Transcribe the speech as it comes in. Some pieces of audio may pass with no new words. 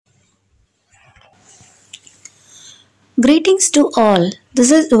Greetings to all. This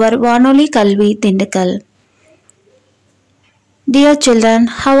is your Vanoli Kalvi Tindikal. Dear children,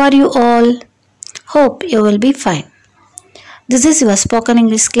 how are you all? Hope you will be fine. This is your spoken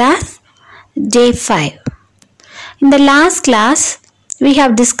English class, day 5. In the last class, we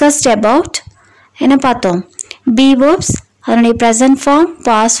have discussed about be verbs, அதனுடைய present form,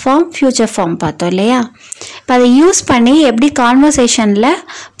 past form, future form பார்த்தோம் இல்லையா? இப்போ அதை use பண்ணி எப்படி கான்வர்சேஷனில்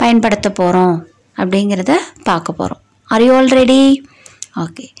பயன்படுத்த போகிறோம் அப்படிங்கிறத பார்க்க போகிறோம். Are you all ready?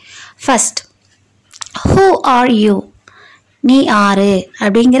 Okay. First, who are you? நீ ஆறு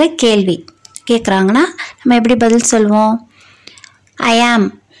அப்படிங்கிற கேள்வி கேட்குறாங்கன்னா நம்ம எப்படி பதில் சொல்வோம்? I am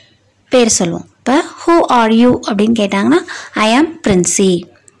பேர் சொல்லுவோம். இப்போ who are you அப்படின்னு கேட்டாங்கன்னா I am Princey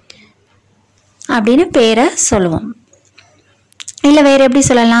அப்படின்னு பேரை சொல்லுவோம். இல்லை வேறு எப்படி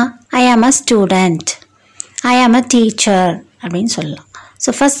சொல்லலாம்? I am a student, I am a teacher அப்படின்னு சொல்லலாம்.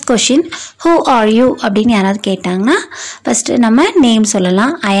 So first question who are you அப்படின்னு யாராவது கேட்டாங்கன்னா ஃபஸ்ட்டு நம்ம நேம்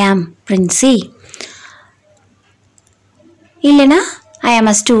சொல்லலாம். I am Princey. இல்லைன்னா I am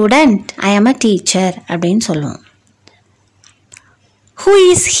a student, I am a teacher அப்படின்னு சொல்லுவோம். Who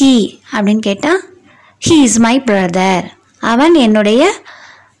is he அப்படின்னு கேட்டால் he is my brother. அவன் என்னுடைய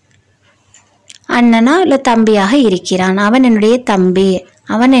அண்ணனா இல்லை தம்பியாக இருக்கிறான். அவன் என்னுடைய தம்பி,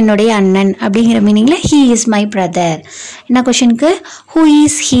 அவன் என்னுடைய அண்ணன் அப்படிங்கிற மீனிங்கில் he is my brother. என்ன கொஷனுக்கு who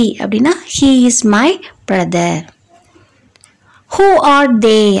is he அப்படின்னா he is my brother. who are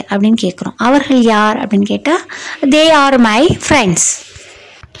they அப்படின்னு கேட்குறோம். அவர்கள் யார் அப்படின்னு கேட்டால் they are my friends.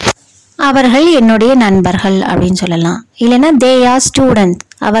 அவர்கள் என்னுடைய நண்பர்கள் அப்படின்னு சொல்லலாம். இல்லைன்னா they are students,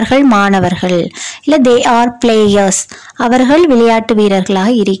 அவர்கள் மாணவர்கள். இல்லை they are players, அவர்கள் விளையாட்டு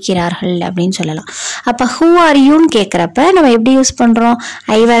வீரர்களாக இருக்கிறார்கள் அப்படின்னு சொல்லலாம். அப்போ who are youன்னு கேட்குறப்ப நம்ம எப்படி யூஸ் பண்ணுறோம்?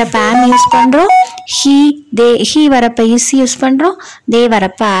 I வரப்ப am யூஸ் பண்ணுறோம், he வரப்ப is யூஸ் பண்ணுறோம், they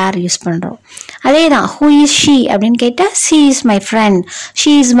வரப்ப are யூஸ் பண்ணுறோம். அதே தான் who is she அப்படின்னு கேட்டால் she is my friend,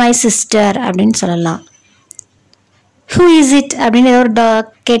 she is my sister அப்படின்னு சொல்லலாம். who is it அப்படின்னு ஏதோ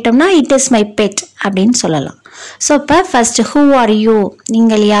கேட்டோம்னா it is my pet அப்படின்னு சொல்லலாம். ஸோ இப்போ ஃபஸ்ட்டு who are you,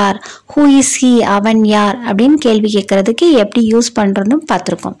 நீங்கள் யார், who is he, அவன் யார் அப்படின்னு கேள்வி கேட்குறதுக்கு எப்படி யூஸ் பண்ணுறோன்னு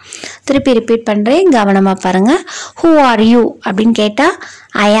பார்த்துருக்கோம். திருப்பி ரிப்பீட் பண்ணுறேன், கவனமாக பாருங்கள். who are you அப்படின்னு கேட்டால்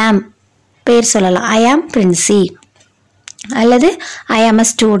I am பேர் சொல்லலாம், I am Princey. அல்லது I am a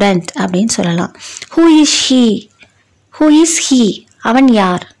student அப்படின்னு சொல்லலாம். who is he, அவன்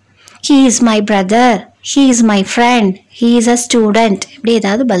யார், he is my brother, he is my friend, he is a student இப்படி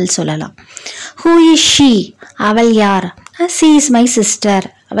ஏதாவது பதில் சொல்லலாம். who is she, அவள் யார், she is my sister,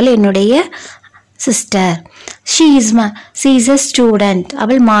 அவள் என்னுடைய sister. she is a student,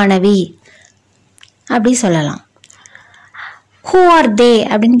 அவள் மாணவி அப்படி சொல்லலாம். who are they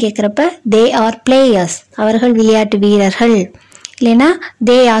அப்படின்னு கேட்குறப்ப they are players, அவர்கள் விளையாட்டு வீரர்கள். இல்லைன்னா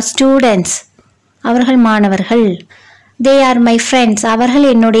they are students, அவர்கள் மாணவர்கள். they are my friends, அவர்கள்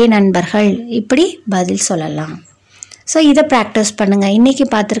என்னுடைய நண்பர்கள். இப்படி பதில் சொல்லலாம். ஸோ இதை ப்ராக்டிஸ் பண்ணுங்கள். இன்றைக்கி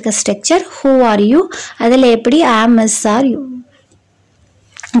பார்த்துருக்க ஸ்ட்ரக்சர் who are you, அதில் எப்படி am is are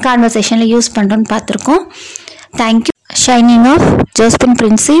கான்வர்சேஷனில் யூஸ் பண்ணுறோன்னு பார்த்துருக்கோம். Thank you. Signing off Josephine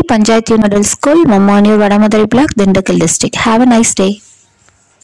Princy, panchayat middle school, Mammaniyur, Vadamadurai block, Dindigul district. Have a nice day.